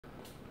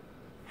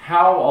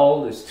How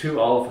old is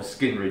too old for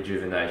skin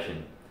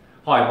rejuvenation?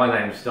 Hi, my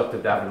name is Dr.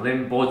 David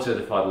Lim, board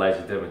certified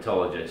laser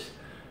dermatologist.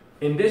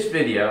 In this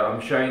video, I'm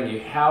showing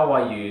you how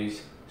I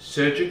use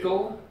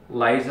surgical,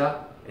 laser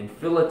and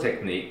filler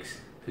techniques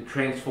to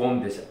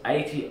transform this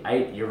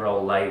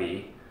 88-year-old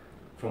lady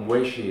from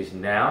where she is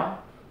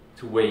now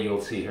to where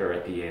you'll see her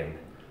at the end.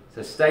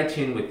 So stay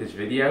tuned with this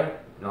video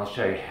and I'll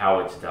show you how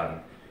it's done.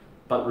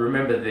 But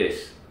remember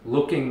this,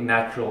 looking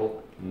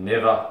natural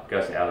never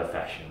goes out of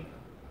fashion.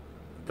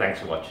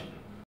 Thanks for watching.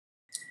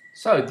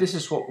 So this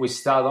is what we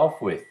start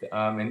off with,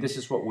 and this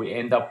is what we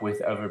end up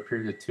with over a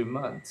period of 2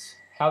 months.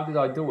 How did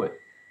I do it?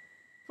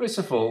 First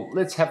of all,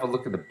 let's have a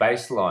look at the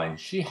baseline.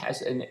 She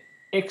has an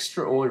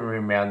extraordinary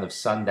amount of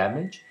sun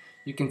damage.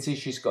 You can see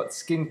she's got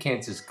skin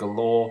cancers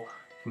galore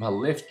from her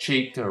left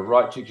cheek to her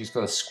right cheek. She's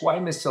got a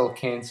squamous cell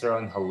cancer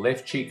on her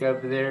left cheek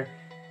over there,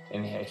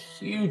 and a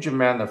huge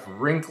amount of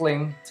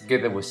wrinkling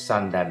together with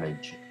sun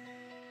damage.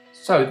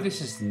 So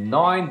this is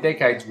 9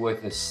 decades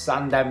worth of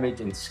sun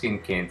damage and skin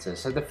cancer.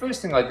 So the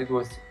first thing I did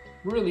was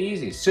really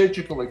easy,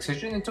 surgical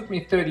excision. It took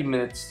me 30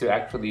 minutes to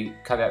actually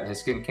cut out her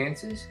skin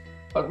cancers.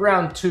 But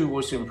round 2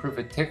 was to improve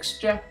her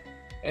texture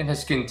and her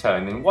skin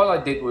tone. And what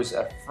I did was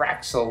a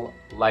Fraxel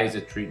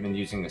laser treatment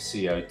using a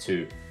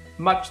CO2,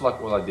 much like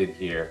what I did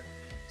here.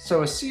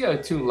 So a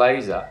CO2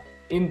 laser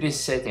in this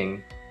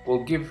setting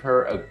will give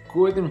her a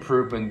good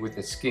improvement with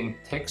the skin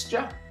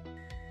texture.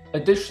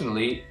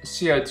 Additionally,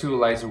 CO2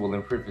 laser will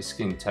improve her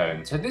skin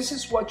tone. So this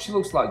is what she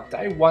looks like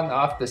day 1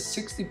 after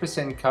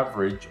 60%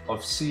 coverage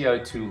of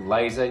CO2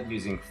 laser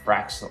using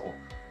Fraxel.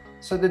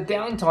 So the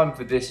downtime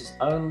for this is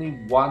only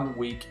 1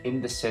 week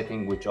in the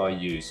setting which I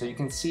use. So you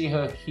can see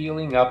her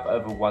healing up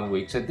over 1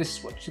 week. So this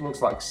is what she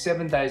looks like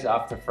 7 days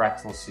after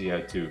Fraxel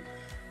CO2.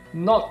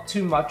 Not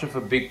too much of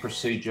a big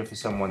procedure for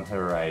someone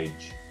her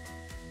age.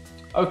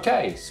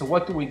 Okay, so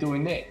what do we do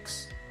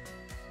next?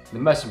 The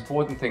most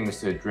important thing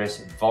is to address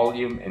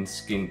volume and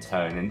skin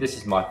tone, and this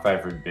is my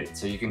favorite bit.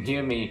 So you can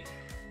hear me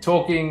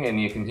talking and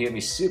you can hear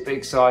me super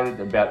excited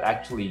about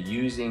actually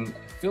using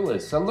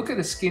fillers. So look at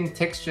the skin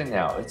texture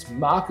now, it's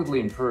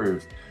markedly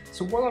improved.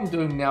 So what I'm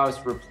doing now is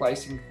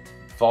replacing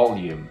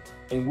volume,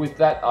 and with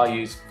that I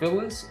use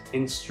fillers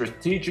in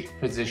strategic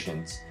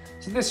positions.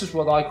 So this is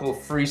what I call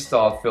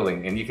freestyle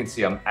filling, and you can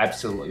see I'm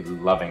absolutely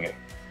loving it.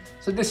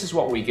 So this is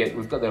what we get.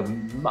 We've got a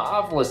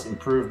marvelous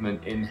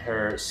improvement in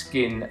her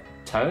skin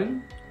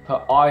tone.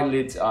 Her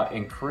eyelids are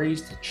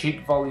increased, her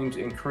cheek volume's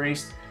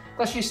increased.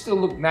 Does she still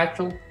look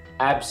natural?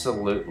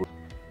 Absolutely.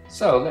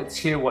 So let's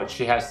hear what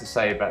she has to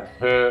say about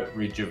her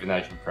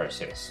rejuvenation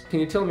process. Can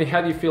you tell me, how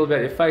do you feel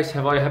about your face?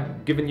 Have I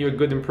given you a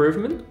good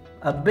improvement?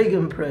 A big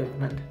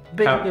improvement.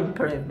 Big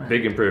improvement.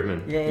 Big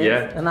improvement. Yes.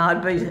 Yeah. And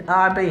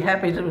I'd be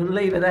happy to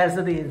leave it as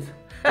it is.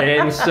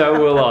 And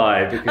so will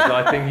I, because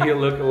I think you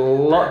look a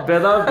lot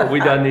better, but we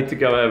don't need to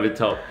go over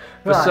top.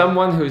 For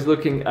someone who's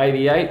looking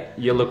 88,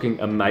 you're looking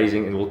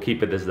amazing, and we'll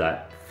keep it as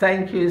that.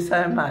 Thank you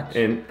so much.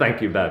 And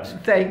thank you, Babs.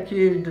 Thank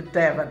you,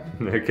 David.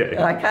 Okay.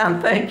 I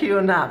can't thank you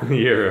enough.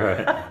 You're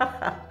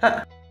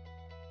right.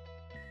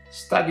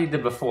 Study the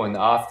before and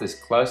afters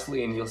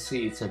closely and you'll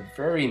see it's a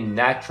very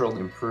natural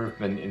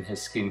improvement in her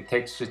skin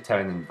texture,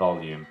 tone and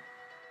volume.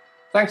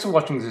 Thanks for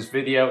watching this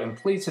video, and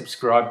please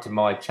subscribe to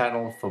my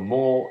channel for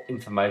more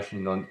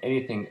information on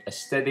anything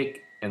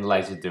aesthetic and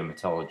laser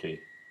dermatology.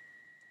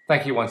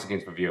 Thank you once again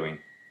for viewing.